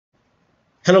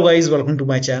Hello guys, welcome to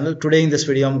my channel. Today in this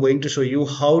video I'm going to show you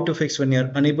how to fix when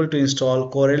you're unable to install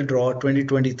CorelDRAW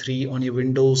 2023 on your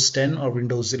Windows 10 or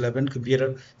Windows 11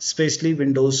 computer, especially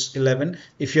Windows 11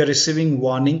 if you're receiving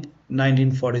warning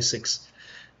 1946.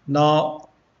 Now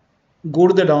go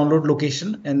to the download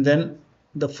location and then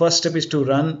the first step is to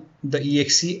run the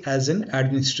exe as an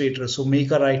administrator. So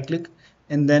make a right click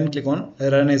and then click on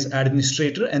run as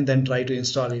administrator and then try to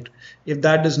install it. If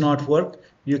that does not work,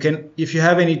 you can, if you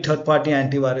have any third-party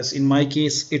antivirus, in my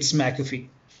case it's McAfee.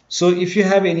 So if you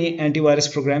have any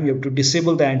antivirus program, you have to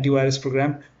disable the antivirus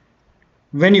program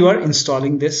when you are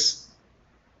installing this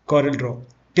CorelDRAW.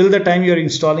 Till the time you are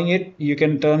installing it, you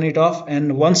can turn it off,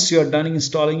 and once you are done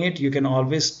installing it, you can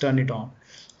always turn it on.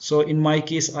 So in my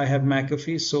case, I have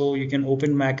McAfee, so you can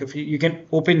open McAfee. You can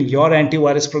open your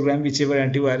antivirus program, whichever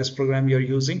antivirus program you're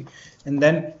using, and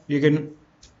then you can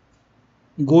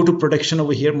go to protection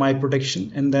over here, my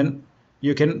protection, and then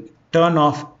you can turn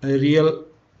off real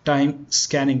time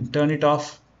scanning. Turn it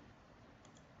off.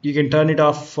 You can turn it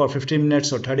off for 15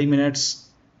 minutes or 30 minutes.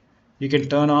 You can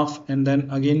turn off and then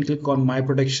again click on my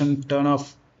protection, turn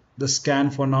off the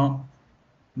scan for now,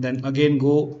 then again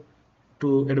go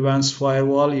to advanced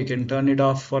firewall. You can turn it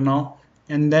off for now,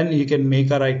 and then you can make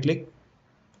a right click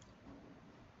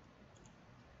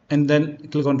and then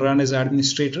click on run as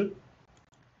administrator,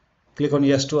 click on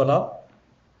yes to allow,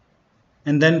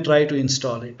 and then try to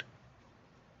install it.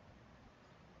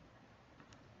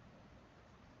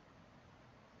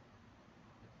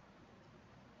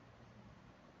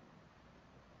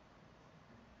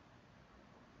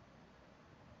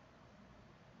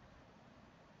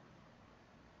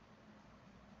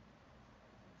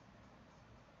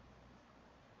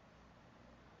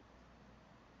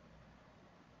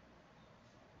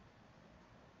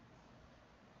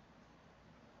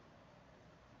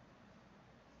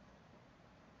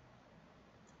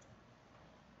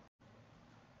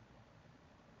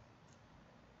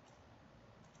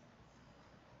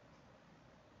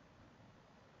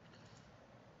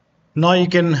 Now you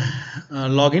can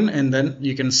log in and then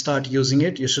you can start using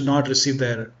it. You should not receive the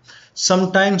error.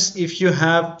 Sometimes if you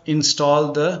have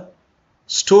installed the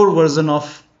store version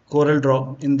of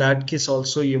CorelDRAW, in that case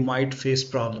also you might face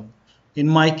problem. In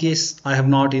my case, I have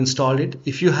not installed it.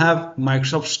 If you have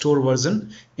Microsoft Store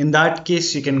version, in that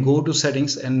case you can go to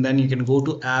settings and then you can go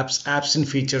to apps and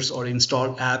features, or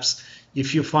install apps.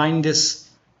 If you find this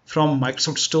from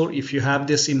Microsoft Store, if you have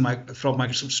this from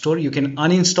Microsoft Store, you can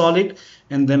uninstall it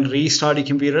and then restart your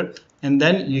computer, and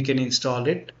then you can install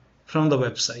it from the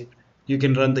website. You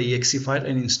can run the exe file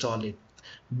and install it.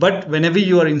 But whenever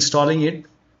you are installing it,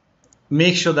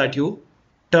 make sure that you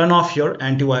turn off your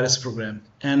antivirus program.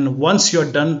 And once you're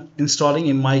done installing,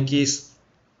 in my case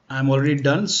I'm already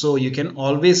done, so you can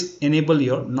always enable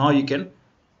your, now you can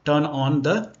turn on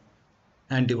the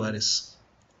antivirus.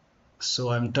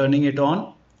 So I'm turning it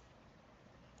on.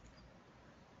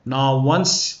 Now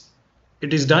once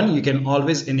it is done, you can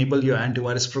always enable your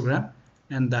antivirus program,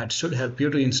 and that should help you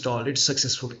to install it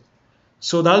successfully.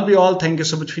 So that'll be all. Thank you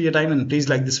so much for your time, and please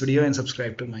like this video and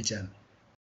subscribe to my channel.